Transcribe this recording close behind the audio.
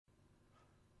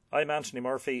I'm Anthony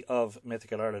Murphy of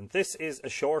Mythical Ireland. This is a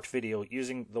short video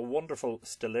using the wonderful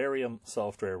Stellarium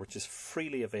software, which is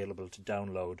freely available to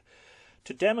download,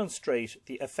 to demonstrate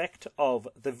the effect of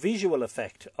the visual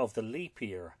effect of the leap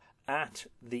year at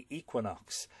the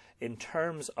equinox in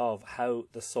terms of how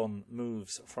the sun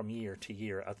moves from year to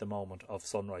year at the moment of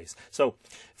sunrise. So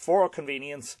for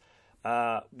convenience,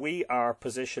 we are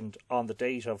positioned on the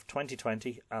date of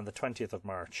 2020 and the 20th of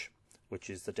March, which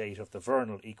is the date of the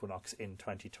vernal equinox in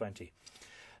 2020.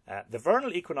 The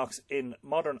vernal equinox in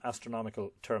modern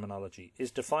astronomical terminology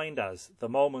is defined as the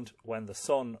moment when the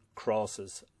sun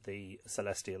crosses the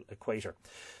celestial equator.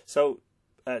 So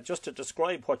just to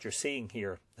describe what you're seeing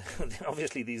here,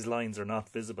 obviously these lines are not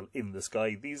visible in the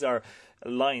sky. These are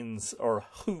lines or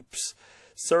hoops,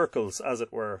 circles as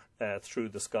it were, through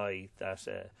the sky that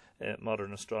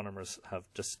modern astronomers have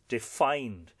just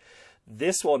defined.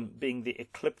 This one being the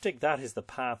ecliptic, that is the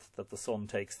path that the sun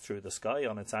takes through the sky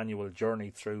on its annual journey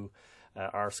through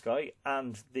our sky,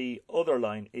 and the other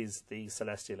line is the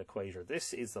celestial equator.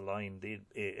 This is the line, the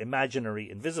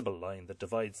imaginary invisible line that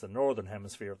divides the northern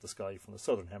hemisphere of the sky from the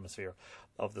southern hemisphere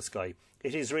of the sky.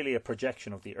 It is really a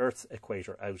projection of the Earth's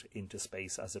equator out into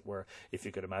space, as it were, if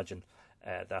you could imagine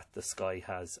that the sky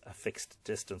has a fixed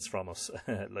distance from us,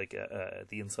 like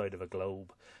the inside of a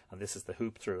globe, and this is the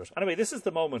hoop through it. Anyway, this is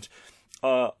the moment.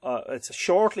 It's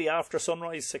shortly after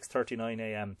sunrise, 6:39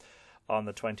 a.m. on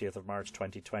the 20th of March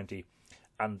 2020,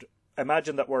 and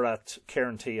imagine that we're at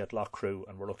Cairn T at Loughcrew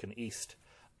and we're looking east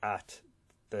at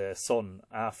the sun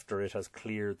after it has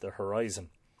cleared the horizon.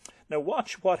 Now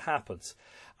watch what happens.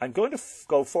 I'm going to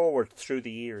go forward through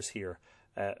the years here,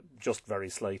 just very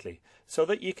slightly, so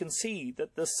that you can see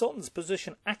that the sun's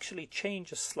position actually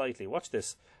changes slightly. Watch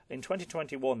this. In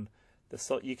 2021, the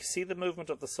sun, you can see the movement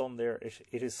of the sun there.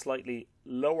 It is slightly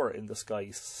lower in the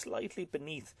sky, slightly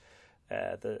beneath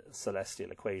the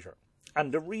celestial equator.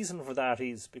 And the reason for that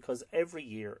is because every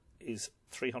year is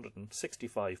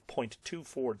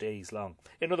 365.24 days long.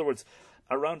 In other words,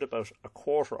 around about a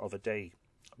quarter of a day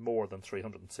more than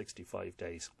 365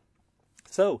 days.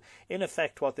 So, in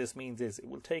effect, what this means is it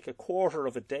will take a quarter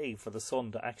of a day for the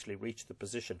sun to actually reach the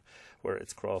position where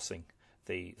it's crossing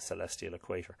the celestial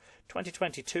equator.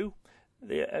 2022,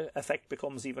 the effect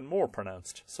becomes even more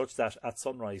pronounced, such that at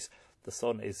sunrise the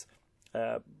sun is,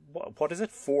 what is it,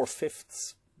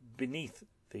 4/5 beneath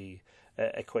the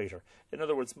equator. In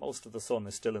other words, most of the sun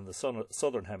is still in the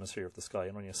southern hemisphere of the sky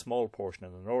and only a small portion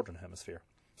in the northern hemisphere.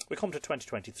 We come to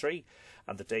 2023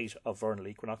 and the date of vernal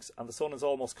equinox, and the sun is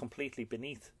almost completely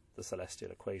beneath the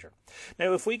celestial equator.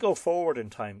 Now, if we go forward in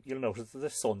time, you'll notice that the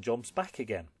sun jumps back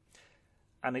again,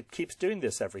 and it keeps doing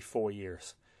this every 4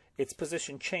 years. Its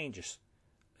position changes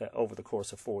over the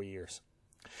course of 4 years.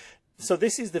 So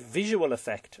this is the visual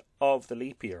effect of the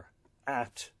leap year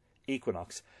at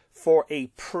equinox for a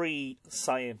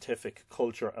pre-scientific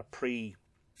culture, a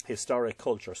prehistoric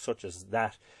culture such as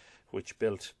that which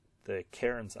built the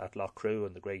cairns at Loughcrew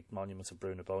and the great monuments of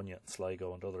Brunabonia and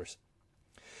Sligo and others.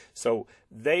 So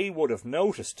they would have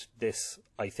noticed this,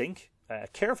 I think.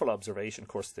 Careful observation, of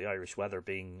course, the Irish weather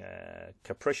being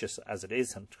capricious as it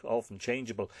is and often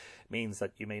changeable, means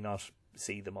that you may not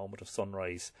see the moment of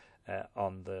sunrise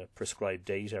on the prescribed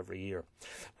date every year.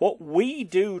 What we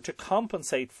do to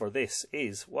compensate for this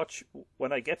is, watch,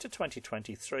 when I get to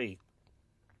 2023,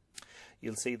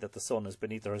 you'll see that the sun is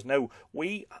beneath us. Now,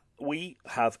 we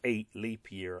have a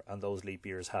leap year, and those leap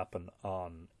years happen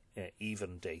on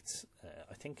even dates.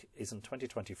 I think, isn't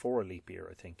 2024 a leap year,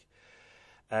 I think.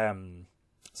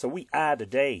 So we add a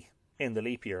day in the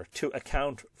leap year to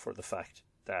account for the fact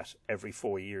that every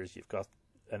 4 years you've got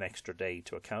an extra day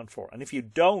to account for. And if you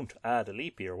don't add a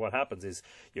leap year, what happens is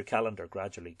your calendar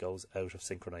gradually goes out of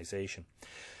synchronization.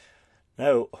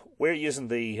 Now, we're using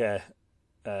the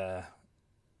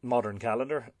modern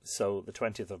calendar, so the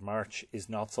 20th of March is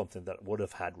not something that would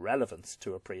have had relevance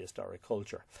to a prehistoric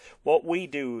culture. What we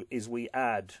do is we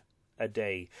add a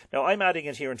day. Now, I'm adding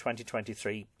it here in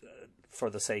 2023 for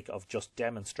the sake of just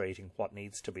demonstrating what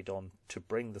needs to be done to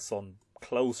bring the sun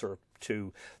closer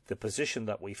to the position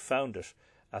that we found it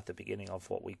at the beginning of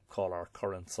what we call our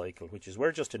current cycle, which is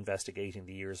we're just investigating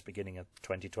the years beginning at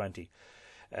 2020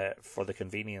 for the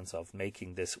convenience of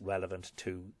making this relevant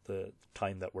to the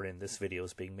time that we're in. This video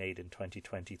is being made in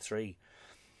 2023.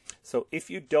 So if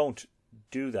you don't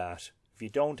do that, if you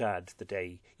don't add the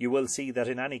day, you will see that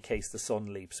in any case the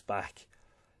sun leaps back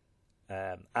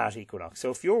at equinox.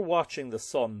 So if you're watching the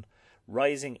sun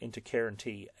rising into Cairn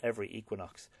T every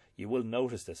equinox, you will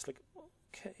notice this. Like,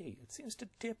 okay, it seems to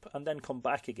dip and then come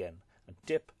back again, and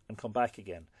dip and come back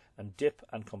again, and dip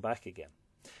and come back again.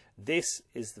 This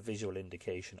is the visual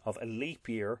indication of a leap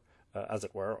year as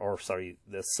it were, or sorry,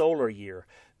 the solar year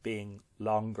being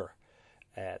longer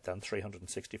than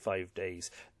 365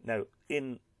 days. Now,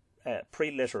 in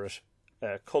pre-literate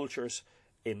cultures,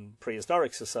 in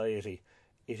prehistoric society,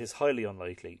 it is highly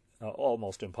unlikely,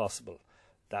 almost impossible,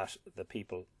 that the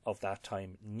people of that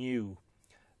time knew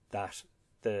that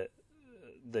the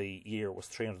year was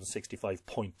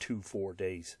 365.24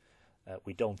 days.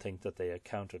 We don't think that they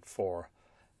accounted for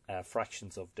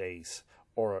fractions of days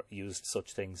or used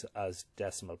such things as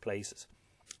decimal places.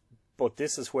 But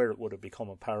this is where it would have become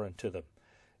apparent to them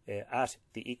at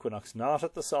the equinox, not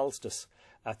at the solstice,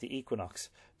 at the equinox,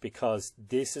 because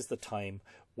this is the time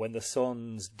when the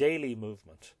sun's daily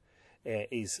movement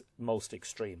is most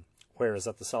extreme, whereas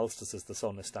at the solstices the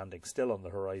sun is standing still on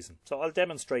the horizon. So I'll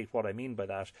demonstrate what I mean by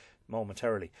that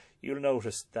momentarily. You'll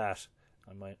notice that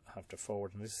I might have to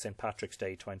forward, and this is St. Patrick's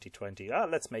Day 2020.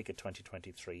 Let's make it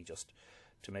 2023 just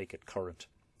to make it current.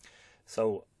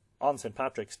 So on St.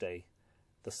 Patrick's Day,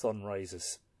 the sun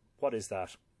rises, what is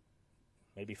that?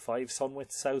 Maybe 5 sun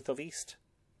widths south of east.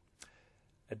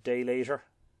 A day later,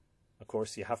 of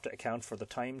course, you have to account for the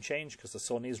time change because the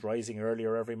sun is rising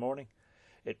earlier every morning.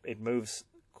 It moves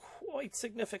quite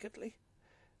significantly.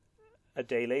 A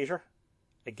day later,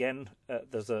 again,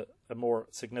 there's a more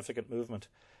significant movement,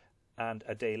 and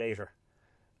a day later.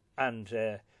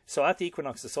 And so at the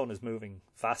equinox, the sun is moving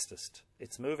fastest.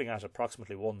 It's moving at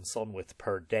approximately 1 sun width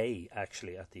per day,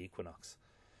 actually, at the equinox.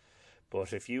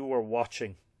 But if you were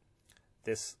watching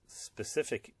this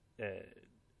specific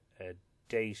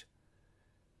date,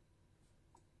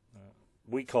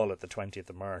 we call it the 20th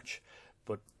of March,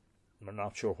 but we're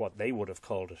not sure what they would have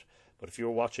called it. But if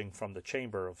you're watching from the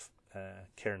chamber of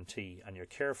Cairn T and you're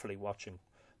carefully watching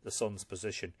the sun's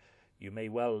position, you may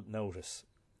well notice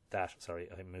that, sorry,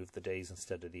 I moved the days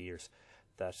instead of the years,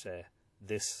 that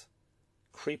this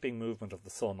creeping movement of the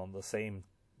sun on the same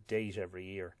date every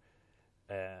year,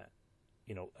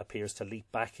 appears to leap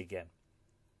back again.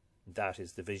 That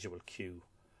is the visual cue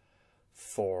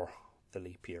for the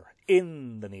leap year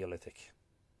in the Neolithic.